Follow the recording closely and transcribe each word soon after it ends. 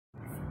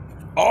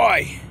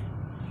Oi,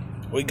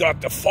 we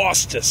got the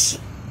fastest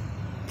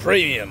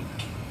premium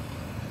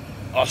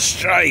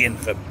Australian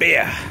for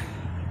beer.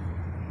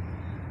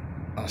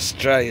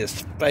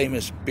 Australia's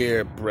famous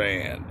beer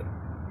brand.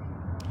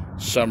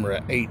 Summer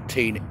of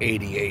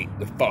 1888,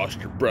 the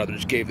Foster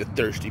brothers gave the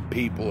thirsty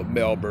people of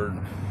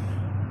Melbourne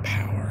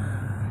power.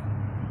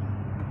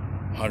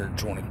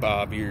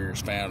 125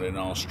 years, found in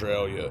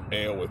Australia,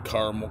 ale with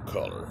caramel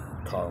color.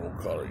 Caramel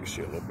color, you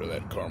see a little bit of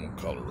that caramel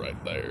color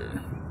right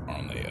there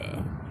on the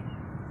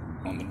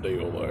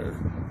deal there.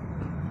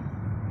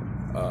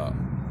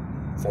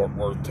 Fort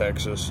Worth,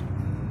 Texas.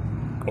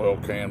 Oil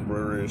can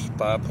breweries,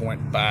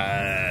 5.5.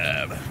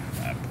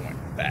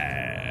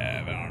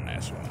 5.5 on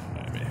this one,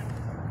 baby.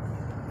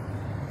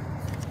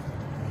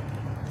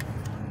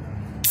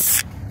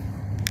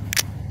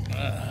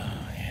 Yeah.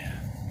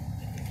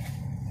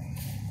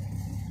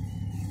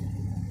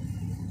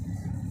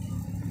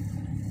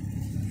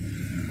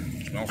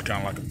 Smells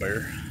kind of like a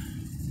bear.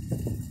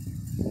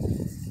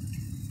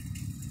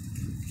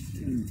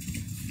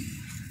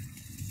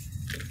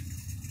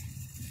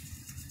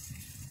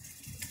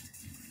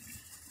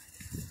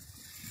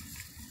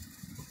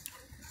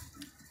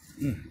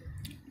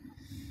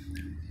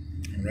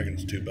 I reckon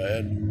it's too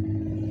bad.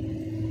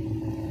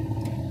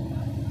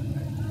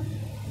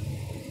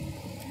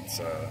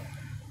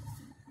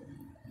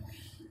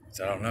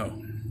 I don't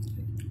know.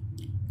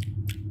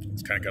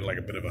 It's kind of got like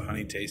a bit of a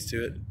honey taste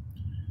to it.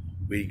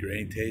 Wheat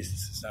grain taste.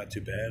 It's not too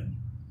bad.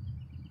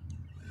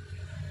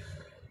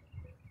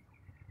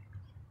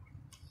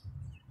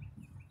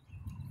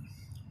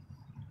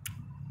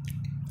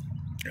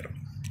 Got a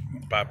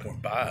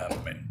 5.5. I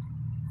mean,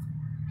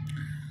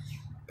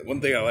 the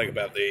one thing I like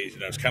about these,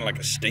 it's kind of like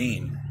a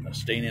stain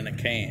in a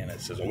can.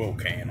 It says oil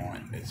can on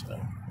it. It's a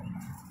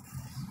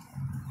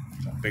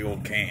big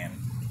old can.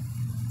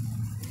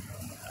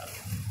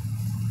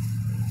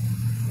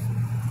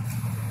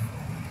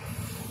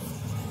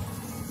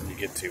 You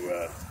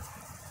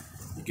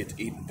get to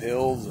eating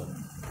pills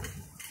and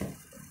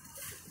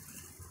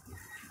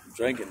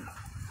drinking.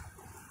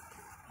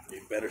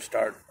 You better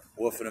start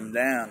wolfing them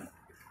down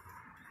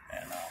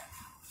and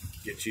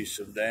get you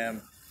some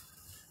damn.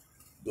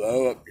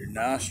 Blow up your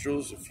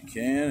nostrils if you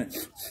can.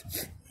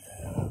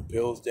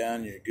 Pills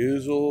down your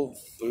goozle,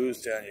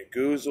 booze down your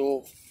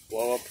goozle,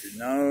 blow up your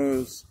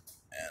nose,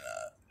 and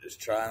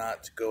just try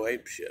not to go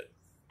ape shit.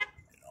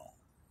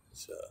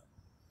 A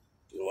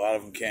lot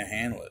of them can't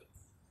handle it.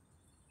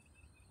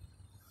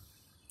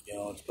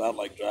 It's about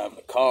like driving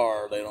a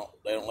car. They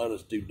don't let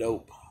us do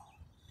dope.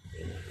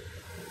 You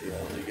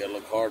gotta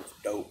look hard for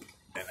dope,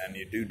 and then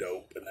you do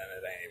dope, and then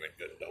it ain't even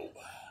good dope.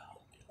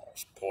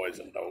 It's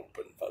poison dope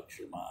and fucks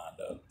your mind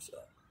up. So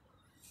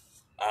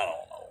I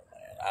don't know,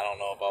 man. I don't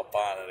know if I'll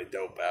find any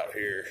dope out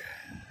here.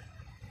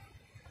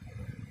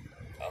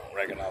 I don't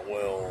reckon I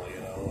will.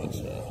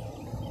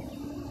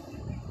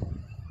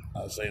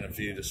 I've seen a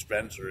few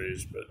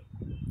dispensaries, but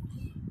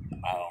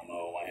I don't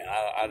know, man.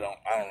 I don't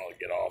really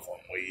get off on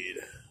weed.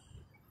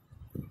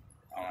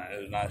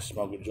 It's nice to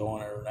smoke a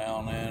joint every now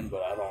and then,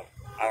 but I don't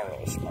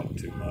really smoke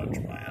too much,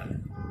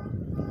 man.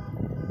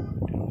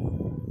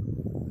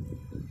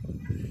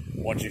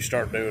 Once you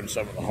start doing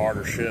some of the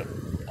harder shit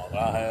like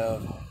I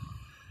have,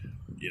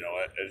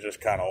 it's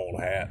just kind of old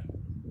hat.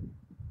 And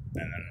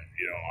then,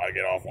 I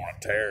get off on a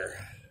tear.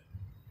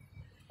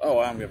 Oh,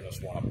 I'm giving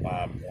this one a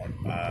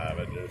 5.5.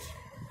 It just,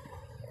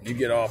 when you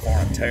get off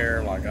on a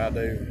tear like I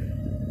do,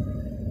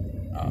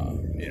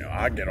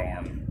 I get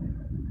on,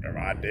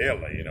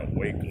 ideally,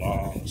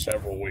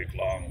 several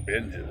week-long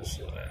binges.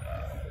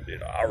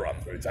 I run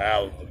through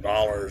thousands of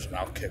dollars and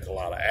I'll kick a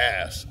lot of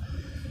ass.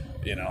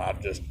 I'll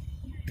just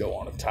go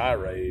on a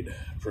tirade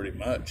pretty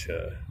much.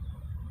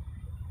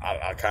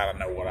 I kind of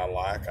know what I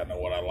like. I know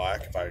what I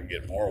like. If I can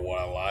get more of what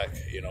I like,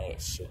 you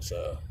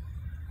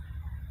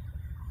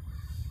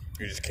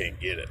just can't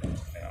get it.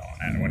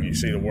 And when you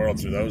see the world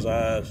through those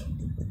eyes,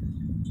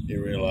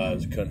 you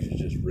realize the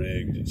country's just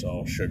rigged. It's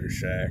all sugar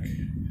shack.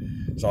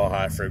 It's all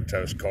high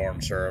fructose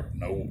corn syrup.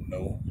 No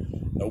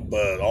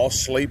buzz. All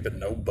sleep and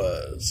no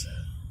buzz.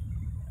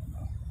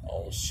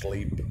 All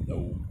sleep and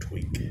no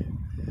tweak.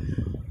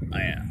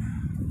 Man.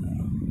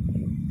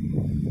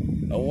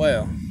 Oh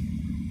well.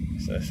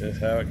 So that's just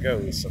how it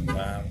goes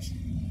sometimes.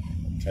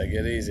 Take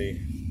it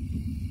easy.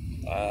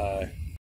 Bye.